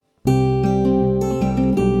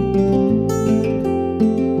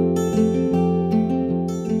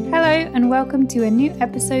welcome to a new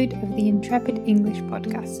episode of the Intrepid English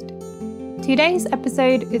podcast. Today's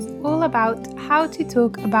episode is all about how to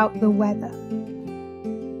talk about the weather.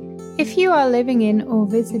 If you are living in or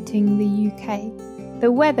visiting the UK,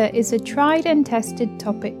 the weather is a tried and tested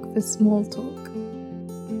topic for small talk.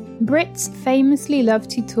 Brits famously love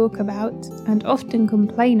to talk about, and often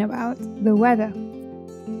complain about, the weather.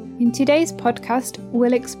 In today's podcast,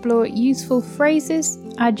 we'll explore useful phrases,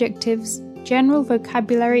 adjectives, general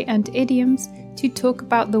vocabulary and idioms to talk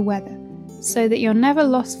about the weather, so that you're never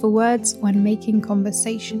lost for words when making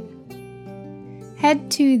conversation.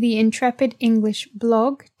 Head to the Intrepid English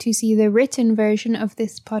blog to see the written version of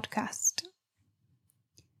this podcast.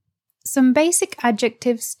 Some basic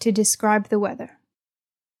adjectives to describe the weather.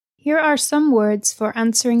 Here are some words for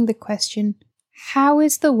answering the question, how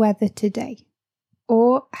is the weather today?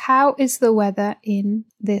 Or how is the weather in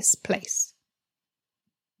this place?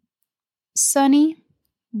 Sunny,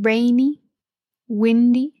 rainy,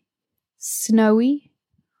 windy, snowy,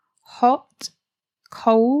 hot,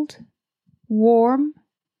 cold, warm,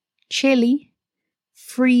 chilly,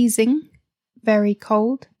 freezing, very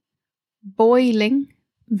cold, boiling,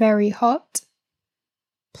 very hot,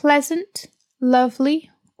 pleasant, lovely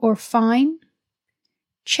or fine,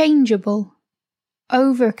 changeable,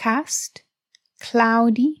 overcast,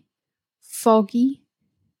 cloudy, foggy,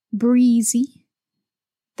 breezy,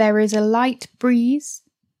 there is a light breeze,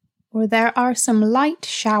 or there are some light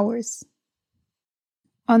showers.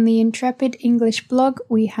 On the Intrepid English blog,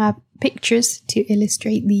 we have pictures to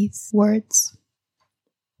illustrate these words.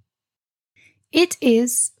 It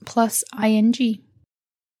is plus ing.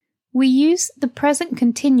 We use the present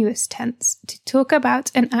continuous tense to talk about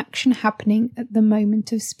an action happening at the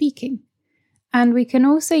moment of speaking, and we can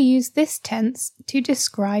also use this tense to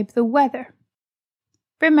describe the weather.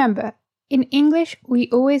 Remember, in English we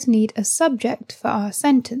always need a subject for our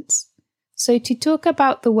sentence, so to talk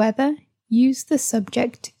about the weather, use the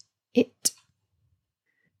subject it.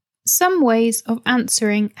 Some ways of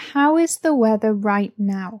answering how is the weather right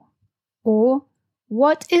now, or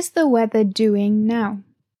what is the weather doing now?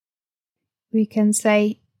 We can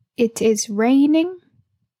say, it is raining,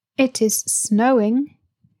 it is snowing,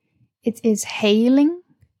 it is hailing,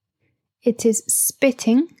 it is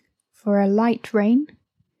spitting for a light rain,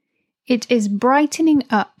 it is brightening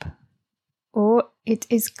up, or it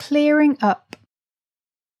is clearing up.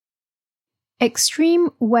 Extreme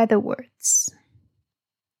weather words.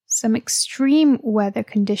 Some extreme weather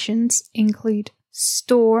conditions include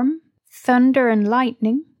storm, thunder and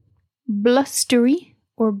lightning, blustery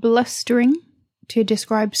or blustering to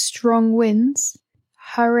describe strong winds,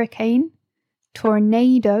 hurricane,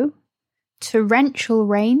 tornado, torrential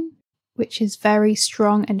rain, which is very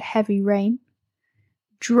strong and heavy rain,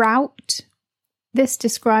 drought. This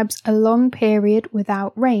describes a long period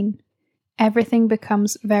without rain. Everything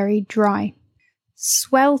becomes very dry.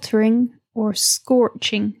 Sweltering or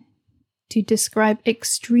scorching to describe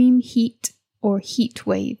extreme heat or heat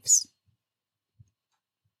waves.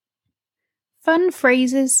 Fun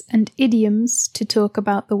phrases and idioms to talk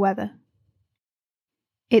about the weather.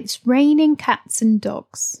 It's raining cats and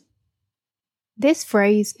dogs. This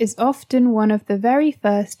phrase is often one of the very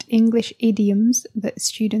first English idioms that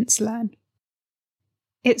students learn.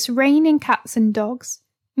 It's raining cats and dogs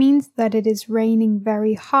means that it is raining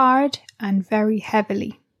very hard and very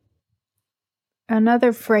heavily.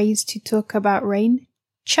 Another phrase to talk about rain,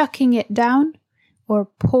 chucking it down or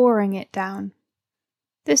pouring it down.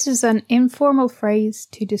 This is an informal phrase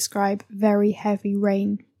to describe very heavy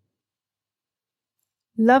rain.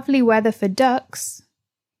 Lovely weather for ducks.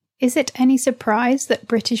 Is it any surprise that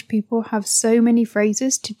British people have so many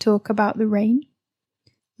phrases to talk about the rain?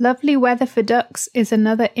 Lovely weather for ducks is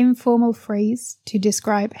another informal phrase to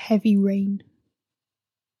describe heavy rain.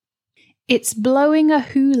 It's blowing a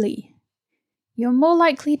hoolie. You're more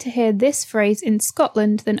likely to hear this phrase in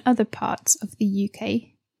Scotland than other parts of the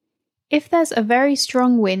UK. If there's a very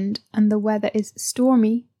strong wind and the weather is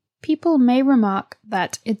stormy, people may remark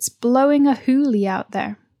that it's blowing a hoolie out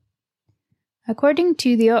there. According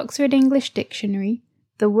to the Oxford English Dictionary,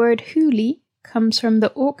 the word hoolie comes from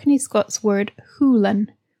the Orkney Scots word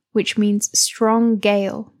hoolan, which means strong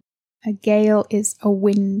gale. A gale is a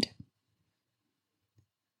wind.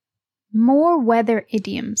 More weather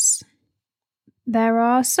idioms. There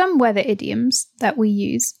are some weather idioms that we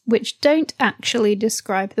use which don't actually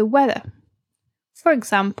describe the weather. For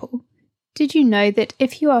example, did you know that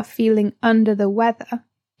if you are feeling under the weather,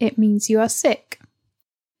 it means you are sick?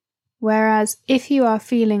 Whereas if you are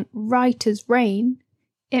feeling right as rain,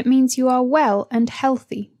 it means you are well and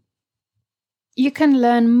healthy. You can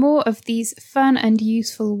learn more of these fun and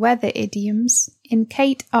useful weather idioms in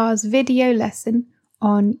Kate R's video lesson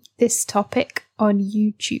on this topic on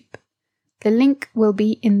YouTube. The link will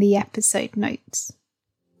be in the episode notes.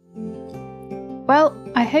 Well,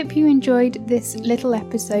 I hope you enjoyed this little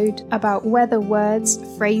episode about weather words,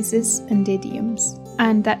 phrases, and idioms,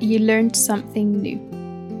 and that you learned something new.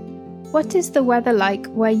 What is the weather like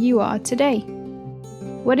where you are today?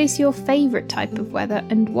 What is your favourite type of weather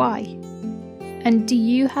and why? And do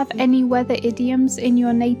you have any weather idioms in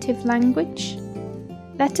your native language?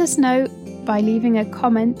 Let us know by leaving a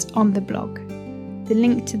comment on the blog. The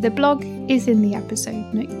link to the blog is in the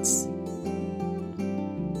episode notes.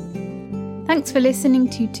 Thanks for listening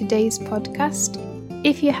to today's podcast.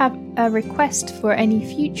 If you have a request for any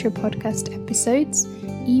future podcast episodes,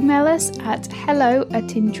 email us at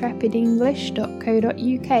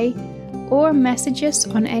hello@intrepidenglish.co.uk or message us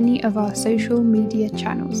on any of our social media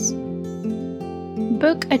channels.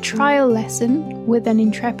 Book a trial lesson with an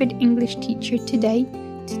Intrepid English teacher today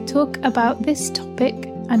to talk about this topic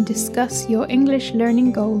and discuss your English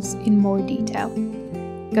learning goals in more detail.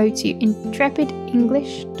 Go to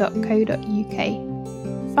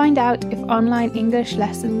intrepidenglish.co.uk. Find out if online English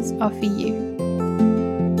lessons are for you.